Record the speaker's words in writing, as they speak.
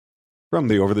From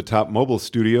the over-the-top mobile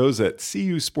studios at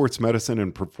CU Sports Medicine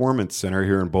and Performance Center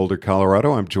here in Boulder,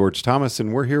 Colorado, I'm George Thomas,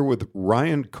 and we're here with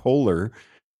Ryan Kohler.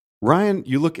 Ryan,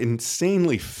 you look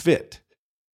insanely fit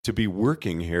to be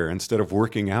working here instead of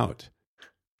working out.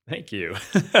 Thank you.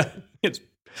 It's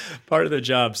part of the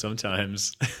job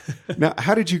sometimes. Now,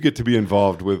 how did you get to be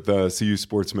involved with CU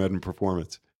Sports Med and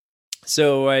Performance?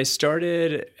 So I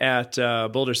started at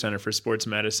Boulder Center for Sports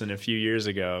Medicine a few years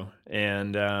ago,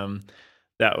 and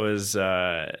that was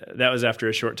after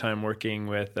a short time working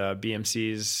with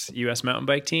BMC's U.S. mountain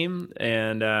bike team,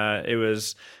 and it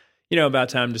was, about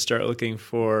time to start looking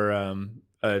for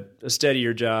a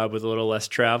steadier job with a little less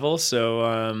travel.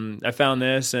 So I found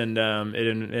this, and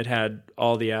it had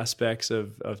all the aspects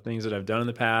of things that I've done in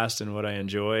the past and what I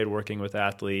enjoyed working with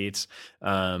athletes,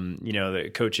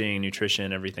 the coaching,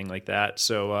 nutrition, everything like that.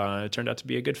 So it turned out to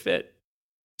be a good fit.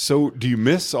 So do you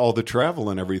miss all the travel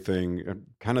and everything,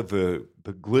 kind of the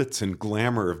glitz and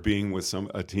glamour of being with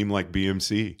a team like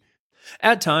BMC?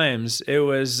 At times it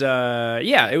was,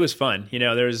 it was fun.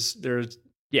 There's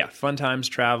fun times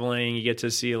traveling. You get to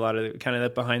see a lot of kind of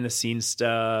that behind the scenes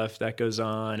stuff that goes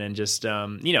on, and just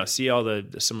see all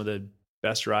some of the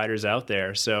best riders out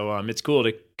there. So it's cool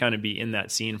to kind of be in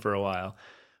that scene for a while.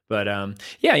 But and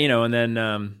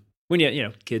then when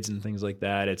you kids and things like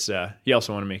that, it's you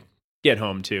also want to get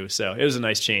home too. So it was a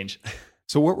nice change.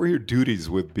 So what were your duties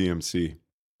with BMC?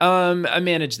 I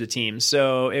managed the team.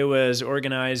 So it was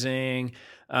organizing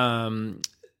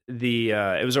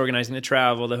it was organizing the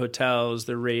travel, the hotels,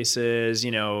 the races,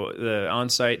 the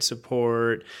on-site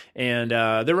support, and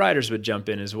the riders would jump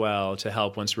in as well to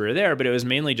help once we were there. But it was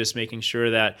mainly just making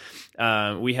sure that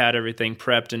we had everything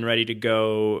prepped and ready to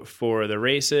go for the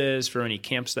races, for any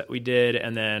camps that we did,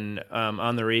 and then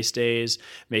on the race days,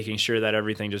 making sure that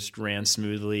everything just ran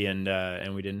smoothly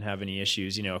and we didn't have any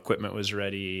issues. Equipment was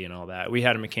ready and all that. We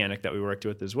had a mechanic that we worked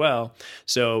with as well.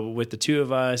 So with the two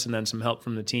of us and then some help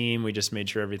from the team, we just made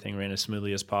sure everything ran as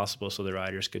smoothly as possible so the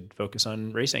riders could focus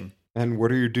on racing. And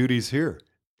what are your duties here?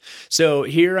 So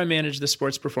here I manage the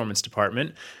sports performance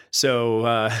department.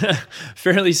 So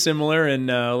fairly similar in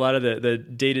a lot of the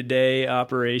day-to-day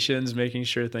operations, making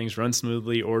sure things run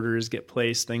smoothly, orders get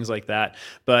placed, things like that.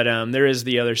 But there is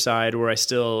the other side where I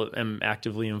still am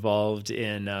actively involved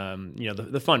in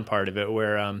the fun part of it,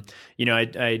 where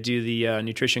I do the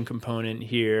nutrition component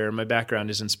here. My background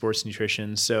is in sports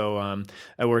nutrition, so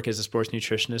I work as a sports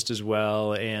nutritionist as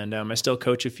well, and I still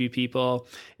coach a few people,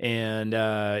 and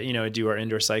I do our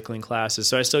indoor cycling classes.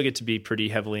 So I still get to be pretty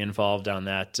heavily involved on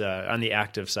that, on the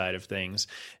active side of things.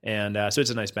 And so it's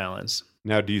a nice balance.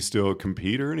 Now, do you still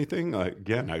compete or anything?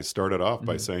 Again, I started off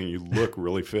by saying you look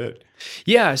really fit.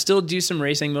 Yeah, I still do some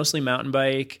racing, mostly mountain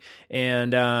bike.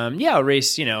 And I'll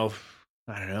race, I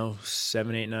don't know,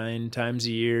 7, 8, 9 times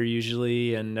a year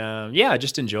usually. And I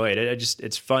just enjoy it.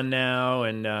 It's fun now.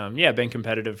 And I've been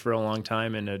competitive for a long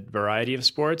time in a variety of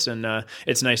sports. And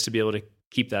it's nice to be able to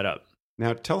keep that up.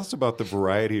 Now, tell us about the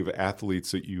variety of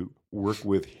athletes that you work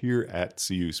with here at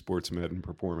CU Sports Med and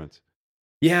Performance.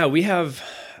 Yeah, we have,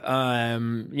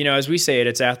 as we say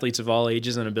it's athletes of all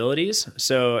ages and abilities.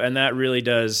 So, and that really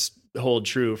does hold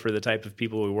true for the type of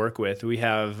people we work with. We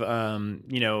have,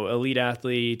 elite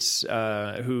athletes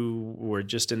who were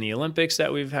just in the Olympics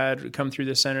that we've had come through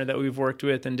the center that we've worked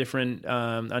with in different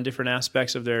on different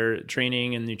aspects of their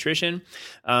training and nutrition,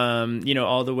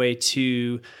 all the way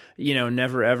to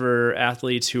never ever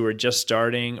athletes who are just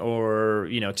starting or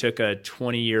took a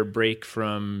 20-year break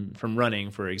from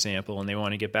running, for example, and they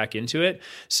want to get back into it.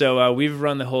 So we've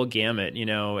run the whole gamut,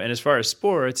 and as far as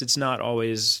sports, it's not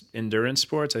always endurance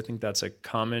sports. I think that's a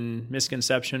common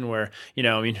misconception where,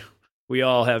 we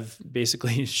all have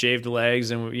basically shaved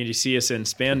legs, and you see us in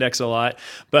spandex a lot.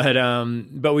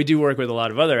 But we do work with a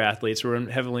lot of other athletes. We're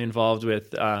heavily involved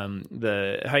with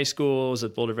the high schools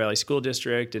at Boulder Valley School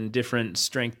District and different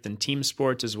strength and team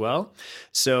sports as well.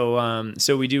 So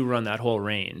we do run that whole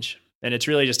range. And it's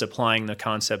really just applying the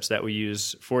concepts that we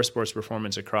use for sports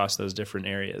performance across those different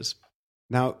areas.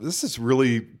 Now, this is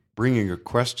really bringing a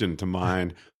question to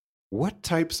mind. What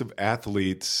types of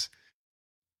athletes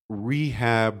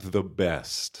rehab the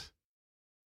best?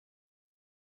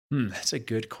 That's a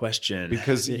good question.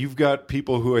 Because you've got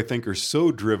people who I think are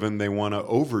so driven they want to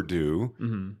overdo.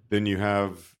 Mm-hmm. Then you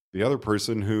have the other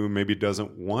person who maybe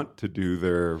doesn't want to do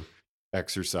their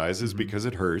exercises because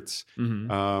it hurts.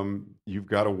 Mm-hmm. You've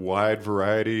got a wide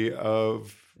variety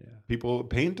of people,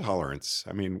 pain tolerance.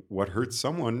 I mean, what hurts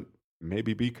someone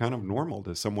maybe be kind of normal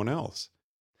to someone else.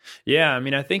 Yeah, I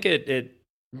mean, I think it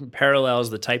parallels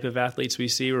the type of athletes we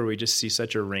see, where we just see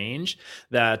such a range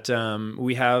that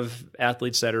we have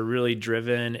athletes that are really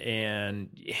driven and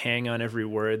hang on every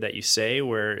word that you say,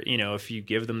 where, if you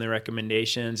give them the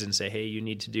recommendations and say, hey, you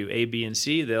need to do A, B, and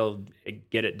C, they'll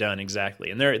get it done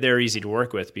exactly. And they're easy to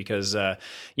work with because,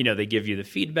 they give you the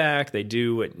feedback, they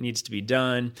do what needs to be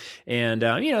done. And,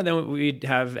 then we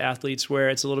have athletes where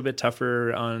it's a little bit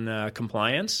tougher on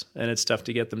compliance, and it's tough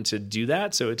to get them to do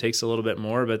that. So it takes a little bit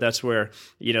more, but that's where,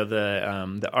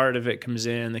 the art of it comes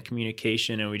in, the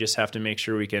communication, and we just have to make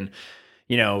sure we can,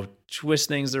 twist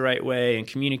things the right way and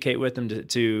communicate with them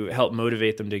to help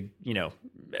motivate them to,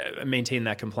 maintain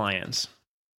that compliance,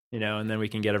 and then we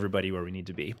can get everybody where we need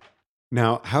to be.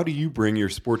 Now, how do you bring your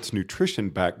sports nutrition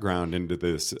background into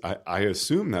this? I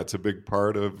assume that's a big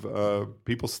part of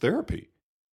people's therapy.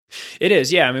 It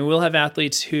is, yeah. I mean, we'll have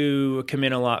athletes who come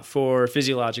in a lot for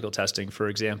physiological testing, for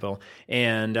example,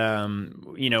 and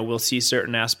we'll see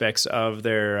certain aspects of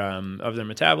their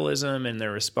metabolism and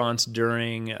their response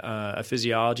during a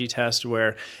physiology test,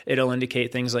 where it'll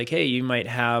indicate things like, hey, you might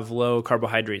have low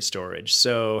carbohydrate storage.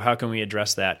 So how can we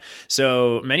address that?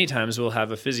 So many times we'll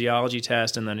have a physiology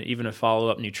test and then even a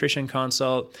follow-up nutrition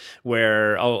consult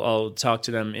where I'll talk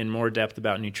to them in more depth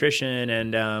about nutrition,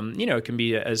 and it can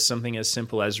be as something as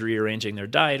simple as rearranging their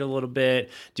diet a little bit,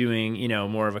 doing,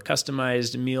 more of a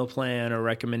customized meal plan or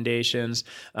recommendations,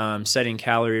 setting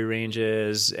calorie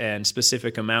ranges and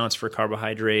specific amounts for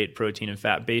carbohydrate, protein, and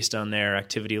fat based on their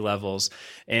activity levels.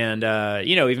 And,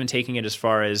 even taking it as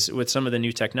far as with some of the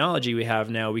new technology we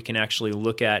have now, we can actually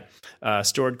look at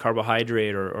stored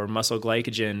carbohydrate or muscle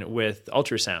glycogen with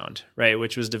ultrasound, right,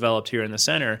 which was developed here in the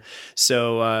center.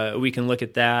 So we can look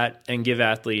at that and give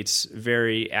athletes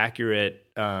very accurate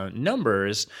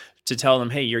numbers to tell them,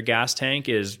 hey, your gas tank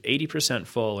is 80%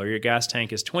 full or your gas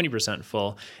tank is 20%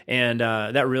 full. And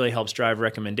that really helps drive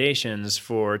recommendations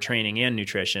for training and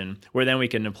nutrition, where then we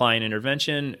can apply an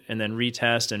intervention and then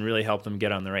retest and really help them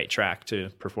get on the right track to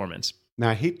performance. Now,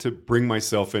 I hate to bring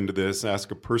myself into this,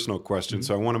 ask a personal question,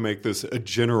 so I want to make this a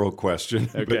general question,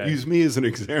 but use me as an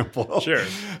example. Sure.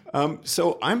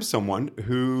 So I'm someone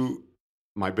who,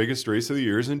 my biggest race of the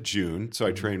year is in June, so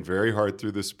I train very hard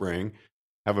through the spring,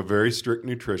 have a very strict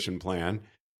nutrition plan,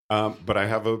 but I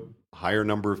have a higher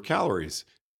number of calories.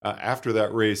 After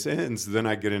that race ends, then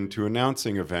I get into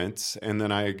announcing events, and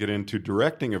then I get into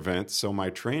directing events, so my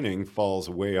training falls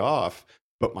way off,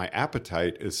 but my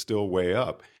appetite is still way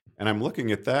up. And I'm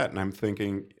looking at that and I'm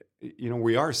thinking,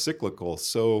 we are cyclical.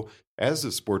 So as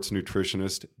a sports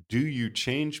nutritionist, do you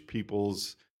change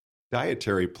people's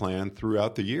dietary plan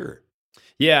throughout the year?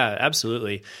 Yeah,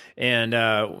 absolutely. And,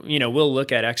 we'll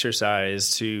look at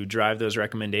exercise to drive those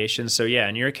recommendations. So yeah,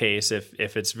 in your case,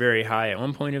 if it's very high at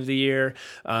one point of the year,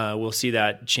 we'll see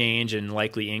that change and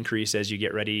likely increase as you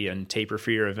get ready and taper for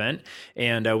your event.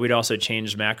 And we'd also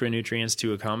change macronutrients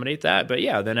to accommodate that. But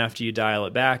yeah, then after you dial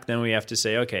it back, then we have to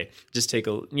say, okay, just take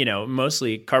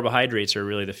mostly carbohydrates are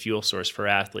really the fuel source for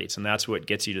athletes. And that's what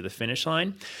gets you to the finish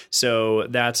line. So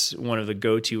that's one of the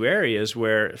go-to areas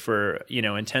where for,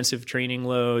 intensive training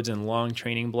loads and long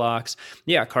training blocks,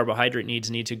 carbohydrate needs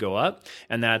need to go up,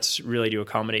 and that's really to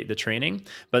accommodate the training.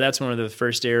 But that's one of the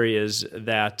first areas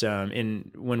that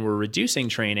when we're reducing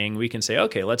training, we can say,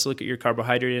 okay, let's look at your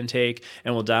carbohydrate intake,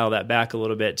 and we'll dial that back a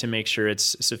little bit to make sure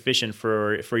it's sufficient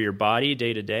for your body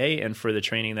day to day and for the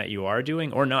training that you are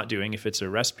doing or not doing if it's a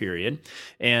rest period.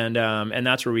 And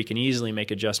that's where we can easily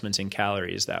make adjustments in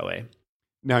calories that way.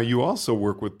 Now, you also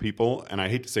work with people, and I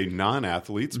hate to say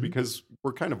non-athletes because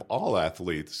we're kind of all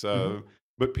athletes,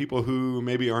 but people who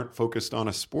maybe aren't focused on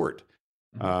a sport,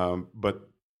 but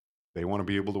they want to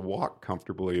be able to walk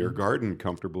comfortably or garden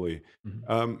comfortably.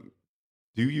 Do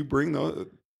you bring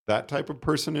that type of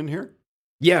person in here?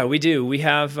 Yeah, we do. We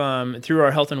have, through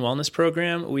our health and wellness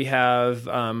program, we have,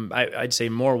 I'd say,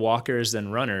 more walkers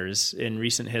than runners in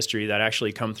recent history that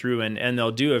actually come through, and they'll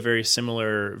do a very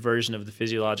similar version of the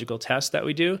physiological test that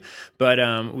we do,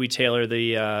 but we tailor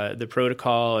the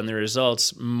protocol and the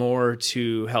results more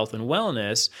to health and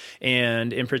wellness,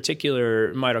 and in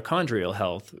particular, mitochondrial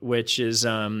health, which is,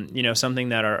 something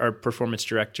that our performance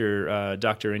director,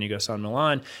 Dr. Inigo San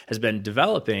Milan, has been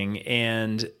developing,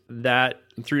 and that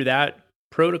through that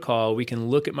protocol, we can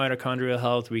look at mitochondrial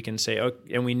health. We can say,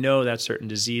 and we know that certain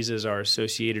diseases are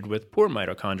associated with poor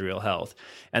mitochondrial health.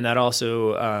 And that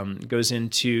also goes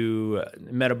into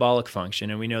metabolic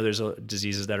function. And we know there's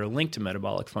diseases that are linked to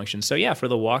metabolic function. So yeah, for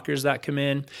the walkers that come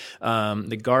in,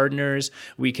 the gardeners,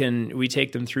 we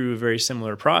take them through a very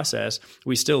similar process.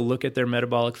 We still look at their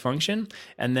metabolic function,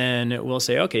 and then we'll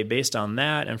say, okay, based on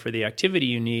that, and for the activity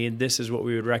you need, this is what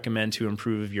we would recommend to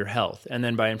improve your health. And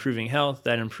then by improving health,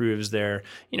 that improves their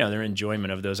their, their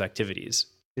enjoyment of those activities.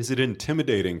 Is it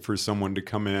intimidating for someone to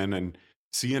come in and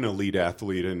see an elite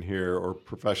athlete in here, or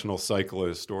professional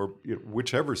cyclist, or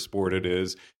whichever sport it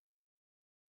is?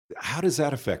 How does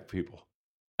that affect people?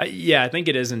 Yeah, I think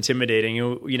it is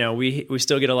intimidating. We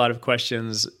still get a lot of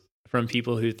questions from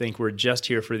people who think we're just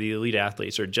here for the elite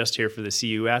athletes or just here for the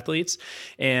CU athletes.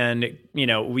 And,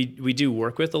 we do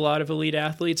work with a lot of elite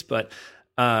athletes, but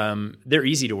they're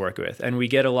easy to work with. And we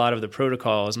get a lot of the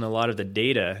protocols and a lot of the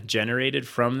data generated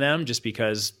from them just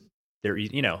because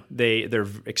they're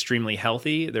extremely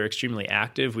healthy. They're extremely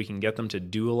active. We can get them to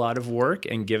do a lot of work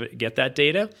and get that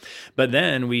data. But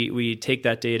then we take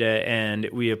that data and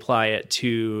we apply it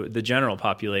to the general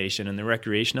population and the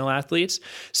recreational athletes.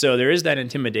 So there is that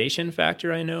intimidation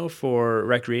factor, I know, for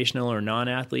recreational or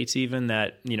non-athletes even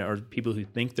that, or people who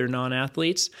think they're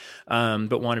non-athletes,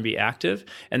 but want to be active.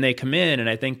 And they come in and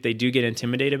I think they do get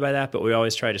intimidated by that. But we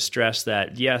always try to stress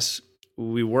that, yes,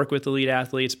 we work with elite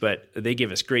athletes, but they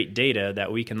give us great data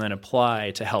that we can then apply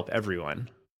to help everyone,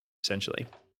 essentially.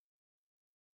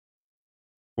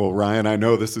 Well, Ryan, I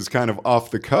know this is kind of off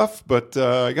the cuff, but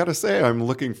I got to say, I'm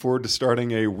looking forward to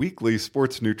starting a weekly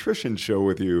sports nutrition show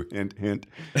with you. Hint, hint.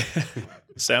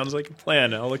 Sounds like a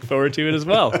plan. I'll look forward to it as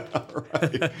well. All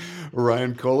right.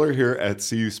 Ryan Kohler here at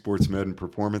CU Sports Med and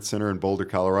Performance Center in Boulder,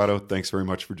 Colorado. Thanks very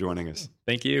much for joining us.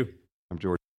 Thank you. I'm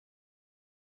George.